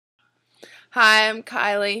Hi, I'm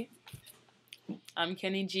KiLeigh. I'm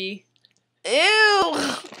Kenny G. Ew!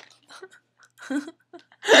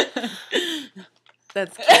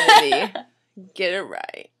 That's Kennedy. Get it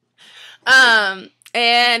right.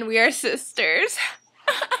 And we are sisters.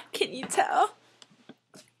 Can you tell?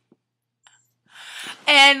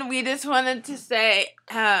 And we just wanted to say,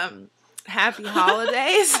 happy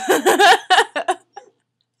holidays.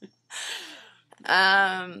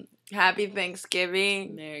 Happy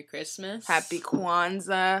Thanksgiving. Merry Christmas. Happy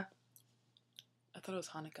Kwanzaa. I thought it was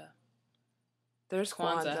Hanukkah. There's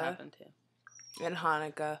Kwanzaa happened too. And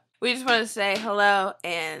Hanukkah. We just want to say hello,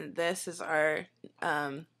 and this is our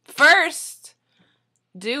first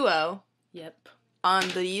duo. Yep. On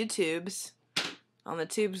the YouTubes. On the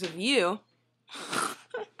tubes of you.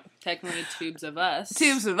 Technically tubes of us.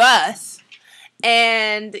 Tubes of us.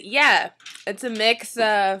 And yeah, it's a mix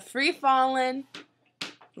of Free Fallin',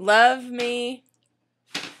 L.O.V.E,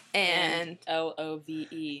 and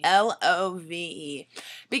L.O.V.E. L.O.V.E.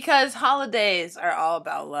 Because holidays are all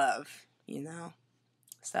about love, you know?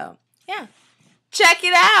 So, yeah. Check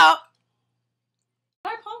it out!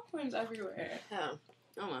 Why popcorn's everywhere? Oh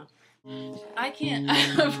well. I can't. I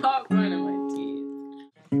have popcorn in my teeth.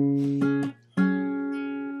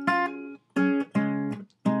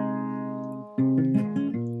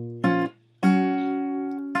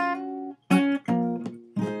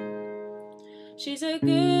 She's a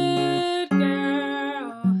good